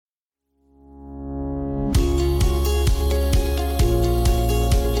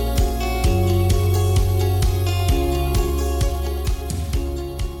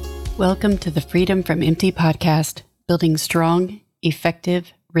Welcome to the Freedom from Empty podcast, building strong,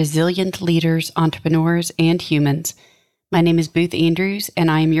 effective, resilient leaders, entrepreneurs, and humans. My name is Booth Andrews, and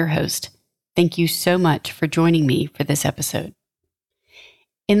I am your host. Thank you so much for joining me for this episode.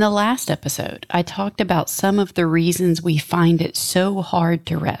 In the last episode, I talked about some of the reasons we find it so hard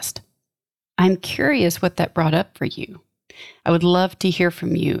to rest. I'm curious what that brought up for you. I would love to hear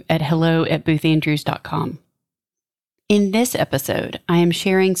from you at hello@boothandrews.com. In this episode, I am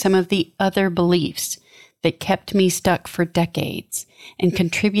sharing some of the other beliefs that kept me stuck for decades and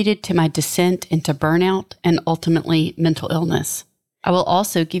contributed to my descent into burnout and ultimately mental illness. I will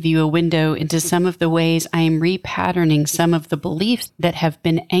also give you a window into some of the ways I am repatterning some of the beliefs that have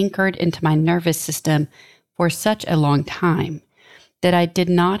been anchored into my nervous system for such a long time that I did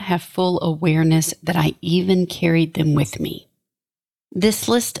not have full awareness that I even carried them with me. This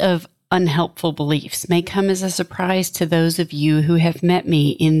list of unhelpful beliefs may come as a surprise to those of you who have met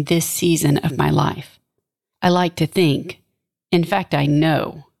me in this season of my life. I like to think, in fact I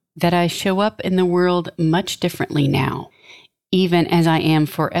know, that I show up in the world much differently now, even as I am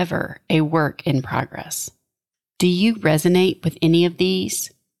forever a work in progress. Do you resonate with any of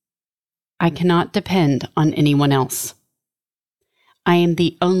these? I cannot depend on anyone else. I am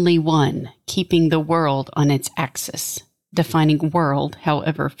the only one keeping the world on its axis. Defining world,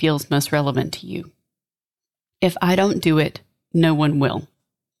 however, feels most relevant to you. If I don't do it, no one will.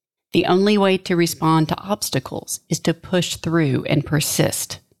 The only way to respond to obstacles is to push through and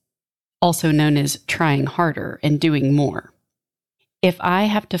persist, also known as trying harder and doing more. If I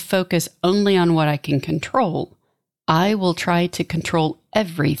have to focus only on what I can control, I will try to control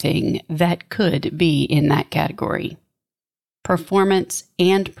everything that could be in that category. Performance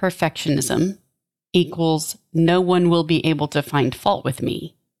and perfectionism equals no one will be able to find fault with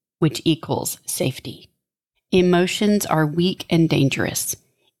me, which equals safety. Emotions are weak and dangerous.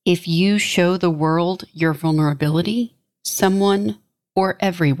 If you show the world your vulnerability, someone or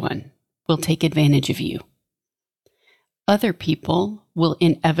everyone will take advantage of you. Other people will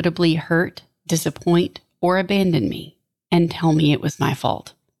inevitably hurt, disappoint, or abandon me and tell me it was my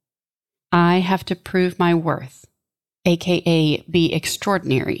fault. I have to prove my worth, aka be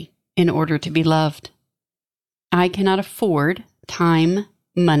extraordinary, in order to be loved. I cannot afford time,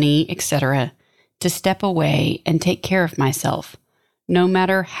 money, etc., to step away and take care of myself, no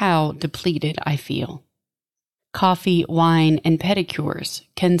matter how depleted I feel. Coffee, wine, and pedicures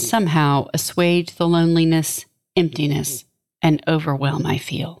can somehow assuage the loneliness, emptiness, and overwhelm I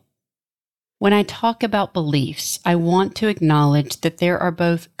feel. When I talk about beliefs, I want to acknowledge that there are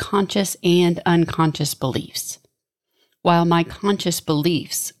both conscious and unconscious beliefs. While my conscious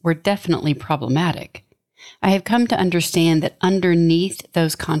beliefs were definitely problematic, I have come to understand that underneath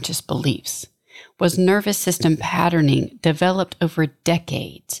those conscious beliefs was nervous system patterning developed over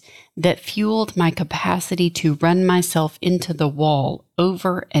decades that fueled my capacity to run myself into the wall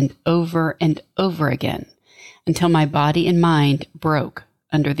over and over and over again until my body and mind broke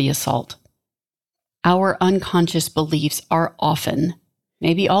under the assault. Our unconscious beliefs are often,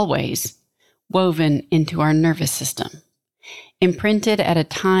 maybe always, woven into our nervous system, imprinted at a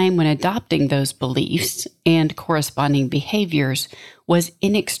time when adopting those beliefs and corresponding behaviors was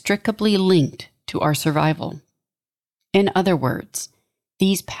inextricably linked to our survival. In other words,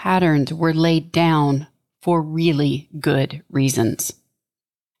 these patterns were laid down for really good reasons.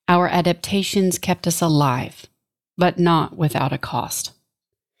 Our adaptations kept us alive, but not without a cost.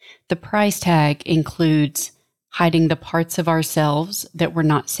 The price tag includes hiding the parts of ourselves that were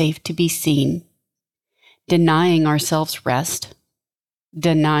not safe to be seen, denying ourselves rest,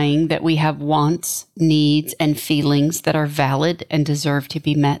 denying that we have wants, needs, and feelings that are valid and deserve to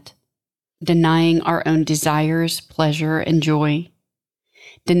be met, denying our own desires, pleasure, and joy,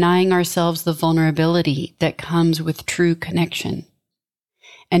 denying ourselves the vulnerability that comes with true connection,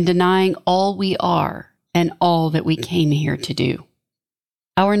 and denying all we are and all that we came here to do.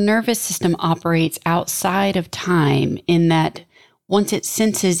 Our nervous system operates outside of time in that once it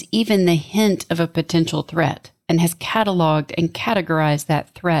senses even the hint of a potential threat and has cataloged and categorized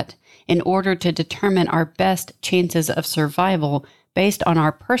that threat in order to determine our best chances of survival based on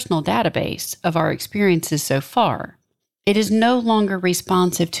our personal database of our experiences so far, it is no longer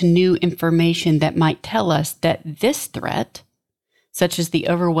responsive to new information that might tell us that this threat, such as the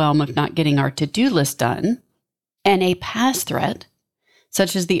overwhelm of not getting our to-do list done, and a past threat,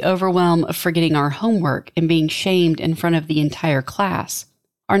 such as the overwhelm of forgetting our homework and being shamed in front of the entire class,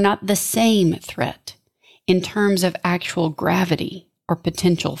 are not the same threat in terms of actual gravity or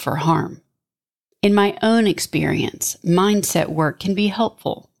potential for harm. In my own experience, mindset work can be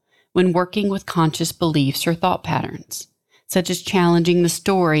helpful when working with conscious beliefs or thought patterns, such as challenging the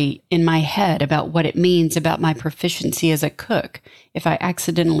story in my head about what it means about my proficiency as a cook if I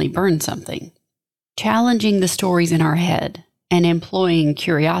accidentally burn something. Challenging the stories in our head and employing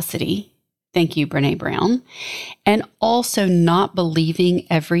curiosity, thank you, Brené Brown, and also not believing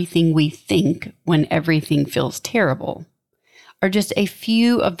everything we think when everything feels terrible are just a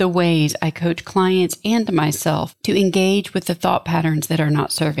few of the ways I coach clients and myself to engage with the thought patterns that are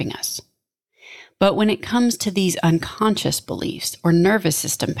not serving us. But when it comes to these unconscious beliefs or nervous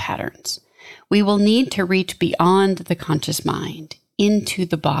system patterns, we will need to reach beyond the conscious mind into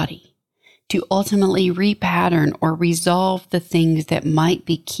the body to ultimately repattern or resolve the things that might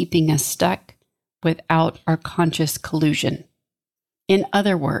be keeping us stuck without our conscious collusion. In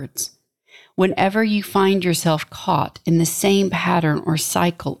other words, whenever you find yourself caught in the same pattern or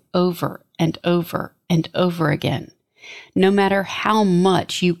cycle over and over and over again, no matter how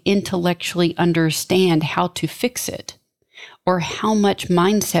much you intellectually understand how to fix it, or how much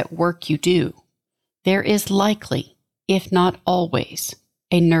mindset work you do, there is likely, if not always,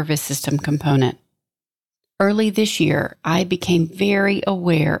 a nervous system component. Early this year, I became very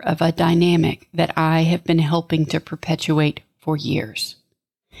aware of a dynamic that I have been helping to perpetuate for years.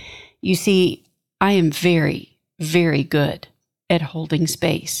 You see, I am very, very good at holding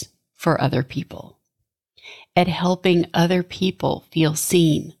space for other people, at helping other people feel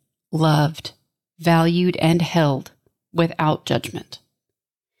seen, loved, valued, and held without judgment.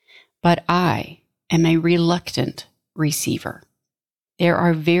 But I am a reluctant receiver. There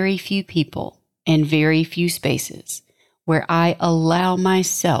are very few people and very few spaces where I allow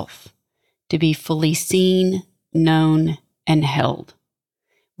myself to be fully seen, known, and held,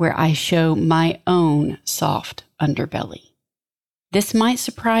 where I show my own soft underbelly. This might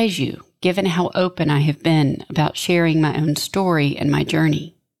surprise you, given how open I have been about sharing my own story and my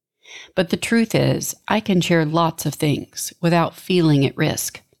journey. But the truth is, I can share lots of things without feeling at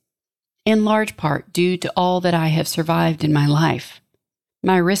risk, in large part due to all that I have survived in my life.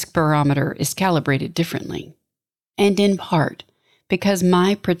 My risk barometer is calibrated differently, and in part because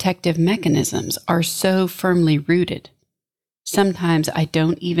my protective mechanisms are so firmly rooted. Sometimes I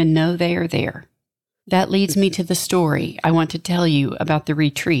don't even know they are there. That leads me to the story I want to tell you about the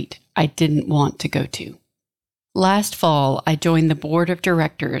retreat I didn't want to go to. Last fall, I joined the board of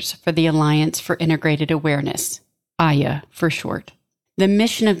directors for the Alliance for Integrated Awareness, AYA for short. The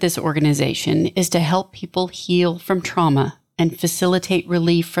mission of this organization is to help people heal from trauma and facilitate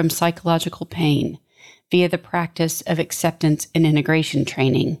relief from psychological pain via the practice of acceptance and integration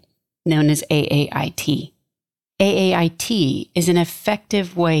training, known as AAIT. AAIT is an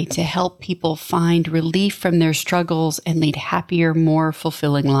effective way to help people find relief from their struggles and lead happier, more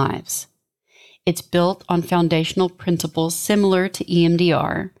fulfilling lives. It's built on foundational principles similar to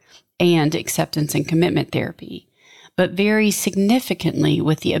EMDR and acceptance and commitment therapy, but varies significantly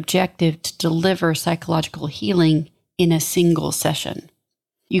with the objective to deliver psychological healing in a single session.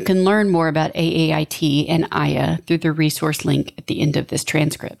 You can learn more about AAIT and AYA through the resource link at the end of this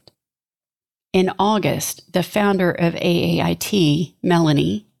transcript. In August, the founder of AAIT,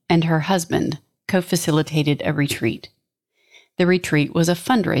 Melanie, and her husband co-facilitated a retreat. The retreat was a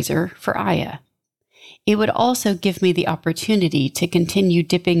fundraiser for AYA. It would also give me the opportunity to continue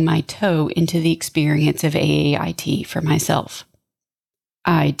dipping my toe into the experience of AAIT for myself.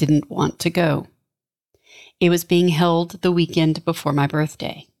 I didn't want to go. It was being held the weekend before my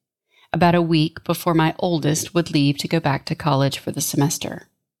birthday, about a week before my oldest would leave to go back to college for the semester.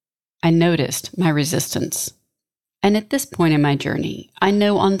 I noticed my resistance. And at this point in my journey, I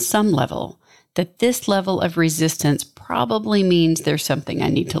know on some level that this level of resistance probably means there's something I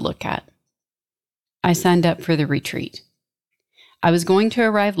need to look at. I signed up for the retreat. I was going to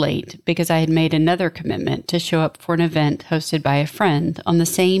arrive late because I had made another commitment to show up for an event hosted by a friend on the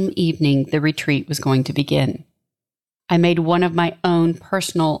same evening the retreat was going to begin. I made one of my own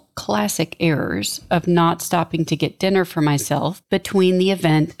personal classic errors of not stopping to get dinner for myself between the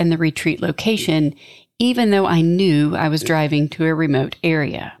event and the retreat location, even though I knew I was driving to a remote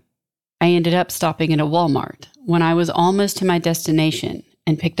area. I ended up stopping at a Walmart when I was almost to my destination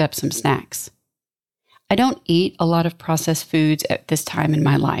and picked up some snacks. I don't eat a lot of processed foods at this time in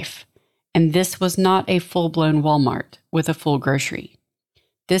my life, and this was not a full-blown Walmart with a full grocery.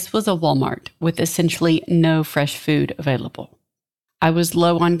 This was a Walmart with essentially no fresh food available. I was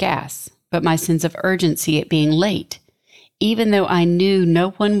low on gas, but my sense of urgency at being late, even though I knew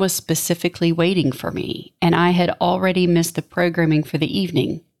no one was specifically waiting for me and I had already missed the programming for the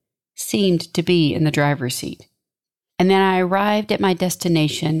evening, seemed to be in the driver's seat. And then I arrived at my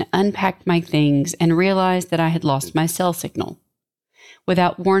destination, unpacked my things, and realized that I had lost my cell signal.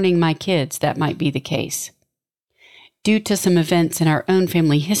 Without warning my kids, that might be the case. Due to some events in our own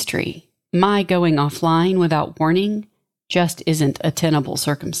family history, my going offline without warning just isn't a tenable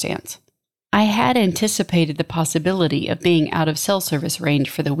circumstance. I had anticipated the possibility of being out of cell service range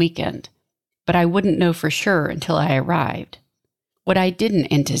for the weekend, but I wouldn't know for sure until I arrived. What I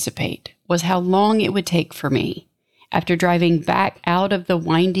didn't anticipate was how long it would take for me, after driving back out of the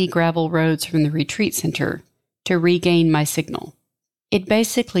windy gravel roads from the retreat center, to regain my signal. It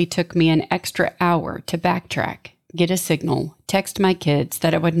basically took me an extra hour to backtrack, get a signal, text my kids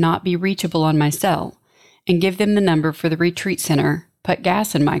that it would not be reachable on my cell, and give them the number for the retreat center, put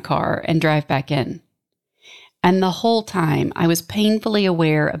gas in my car, and drive back in. And the whole time, I was painfully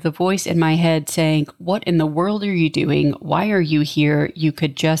aware of the voice in my head saying, "What in the world are you doing? Why are you here? You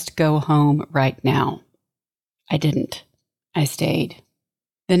could just go home right now." I didn't. I stayed.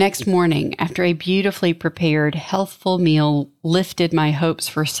 The next morning, after a beautifully prepared, healthful meal lifted my hopes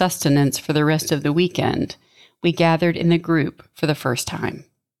for sustenance for the rest of the weekend, we gathered in the group for the first time.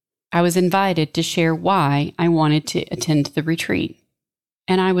 I was invited to share why I wanted to attend the retreat.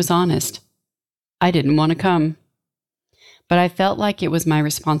 And I was honest. I didn't want to come. But I felt like it was my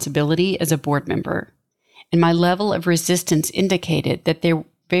responsibility as a board member, and my level of resistance indicated that there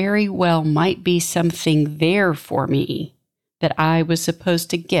very well might be something there for me that I was supposed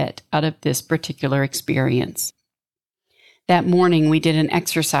to get out of this particular experience. That morning, we did an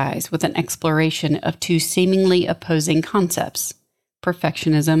exercise with an exploration of two seemingly opposing concepts,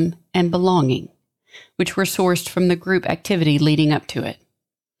 perfectionism and belonging, which were sourced from the group activity leading up to it.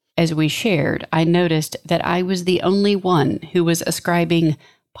 As we shared, I noticed that I was the only one who was ascribing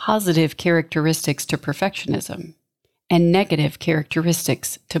positive characteristics to perfectionism and negative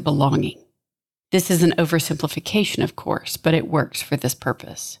characteristics to belonging. This is an oversimplification, of course, but it works for this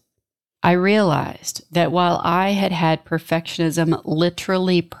purpose. I realized that while I had had perfectionism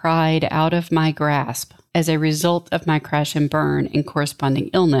literally pried out of my grasp as a result of my crash and burn and corresponding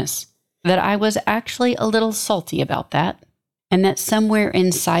illness, that I was actually a little salty about that, and that somewhere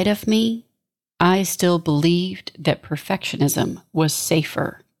inside of me, I still believed that perfectionism was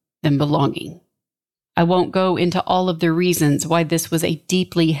safer than belonging. I won't go into all of the reasons why this was a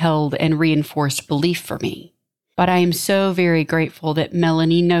deeply held and reinforced belief for me, but I am so very grateful that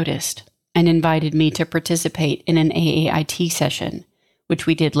Melanie noticed and invited me to participate in an AAIT session, which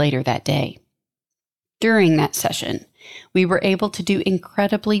we did later that day. During that session, we were able to do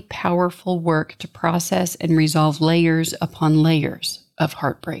incredibly powerful work to process and resolve layers upon layers of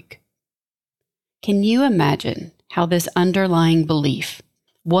heartbreak. Can you imagine how this underlying belief,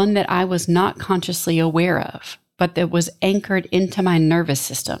 one that I was not consciously aware of, but that was anchored into my nervous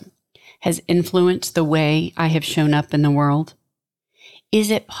system, has influenced the way I have shown up in the world? Is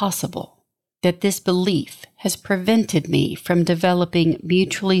it possible that this belief has prevented me from developing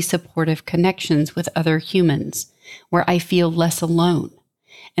mutually supportive connections with other humans where I feel less alone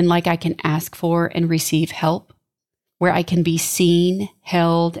and like I can ask for and receive help, where I can be seen,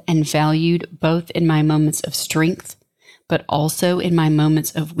 held, and valued both in my moments of strength, but also in my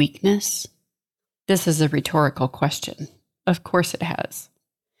moments of weakness? This is a rhetorical question. Of course it has.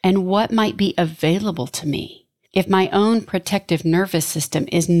 And what might be available to me if my own protective nervous system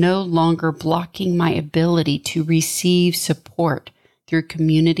is no longer blocking my ability to receive support through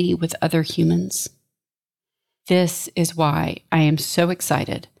community with other humans? This is why I am so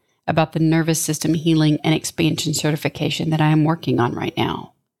excited about the nervous system healing and expansion certification that I am working on right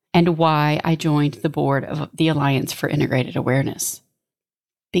now, and why I joined the board of the Alliance for Integrated Awareness.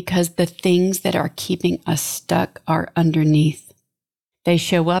 Because the things that are keeping us stuck are underneath. They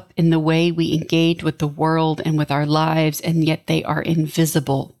show up in the way we engage with the world and with our lives, and yet they are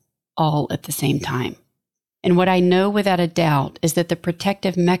invisible all at the same time. And what I know without a doubt is that the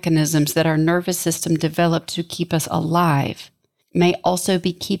protective mechanisms that our nervous system developed to keep us alive may also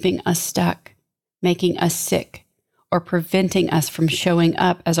be keeping us stuck, making us sick, or preventing us from showing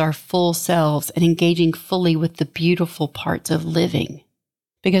up as our full selves and engaging fully with the beautiful parts of living.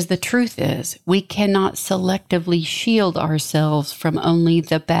 Because the truth is, we cannot selectively shield ourselves from only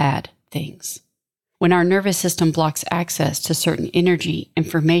the bad things. When our nervous system blocks access to certain energy,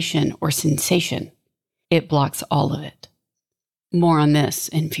 information, or sensation, it blocks all of it. More on this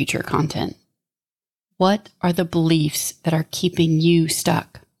in future content. What are the beliefs that are keeping you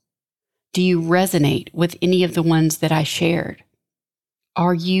stuck? Do you resonate with any of the ones that I shared?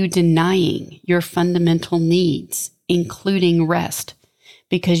 Are you denying your fundamental needs, including rest,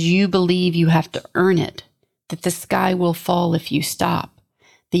 because you believe you have to earn it, that the sky will fall if you stop,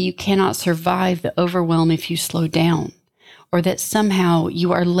 that you cannot survive the overwhelm if you slow down, or that somehow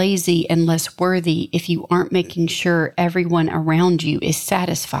you are lazy and less worthy if you aren't making sure everyone around you is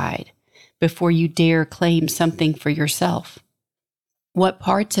satisfied before you dare claim something for yourself? What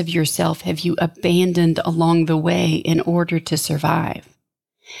parts of yourself have you abandoned along the way in order to survive?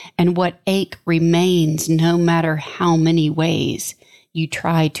 And what ache remains no matter how many ways you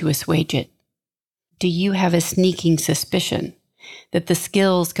try to assuage it? Do you have a sneaking suspicion that the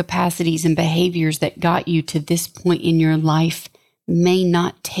skills, capacities, and behaviors that got you to this point in your life may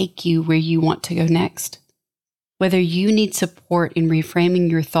not take you where you want to go next? Whether you need support in reframing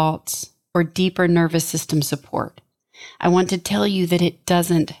your thoughts or deeper nervous system support, I want to tell you that it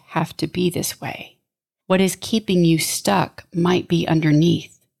doesn't have to be this way. What is keeping you stuck might be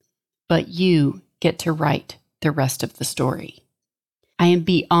underneath, but you get to write the rest of the story. I am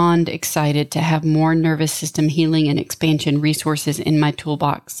beyond excited to have more nervous system healing and expansion resources in my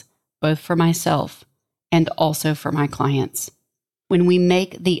toolbox, both for myself and also for my clients. When we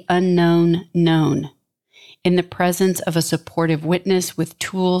make the unknown known, in the presence of a supportive witness with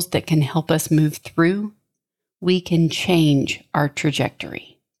tools that can help us move through, we can change our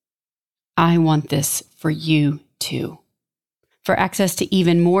trajectory. I want this for you too. For access to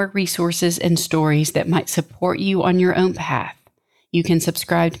even more resources and stories that might support you on your own path, you can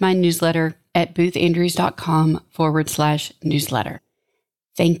subscribe to my newsletter at boothandrews.com/newsletter.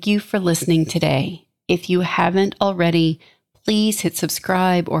 Thank you for listening today. If you haven't already, please hit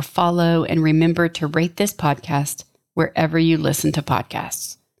subscribe or follow, and remember to rate this podcast wherever you listen to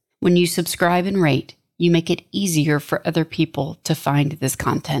podcasts. When you subscribe and rate, you make it easier for other people to find this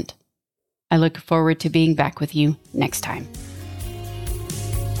content. I look forward to being back with you next time.